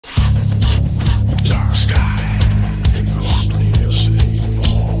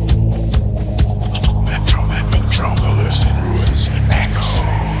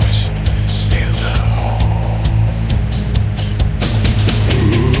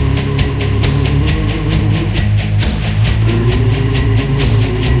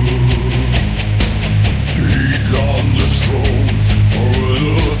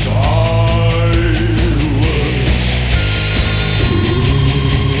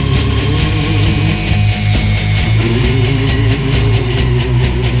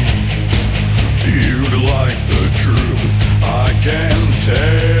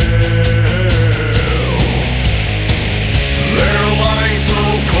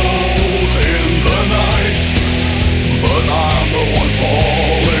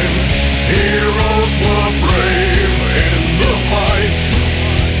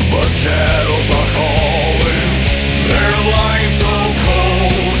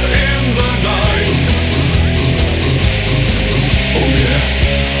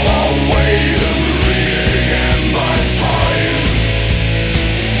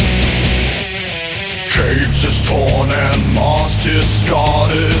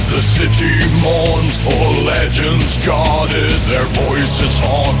discarded, the city mourns for legends guarded. Their voices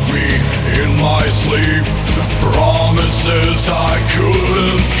haunt me in my sleep, promises I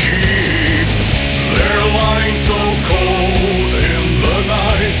couldn't keep. They're lying so cold in the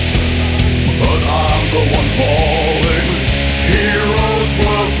night, but I'm the one falling. Heroes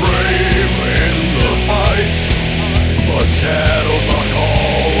were brave in the fight, but shadows are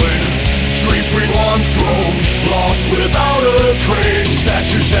calling. Streets we once roamed, lost without a trace.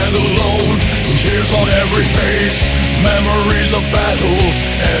 Statues stand alone, tears on every face. Memories of battles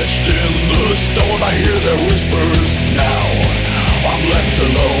etched in the stone. I hear their whispers now, I'm left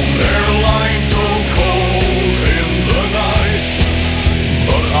alone. They're lying so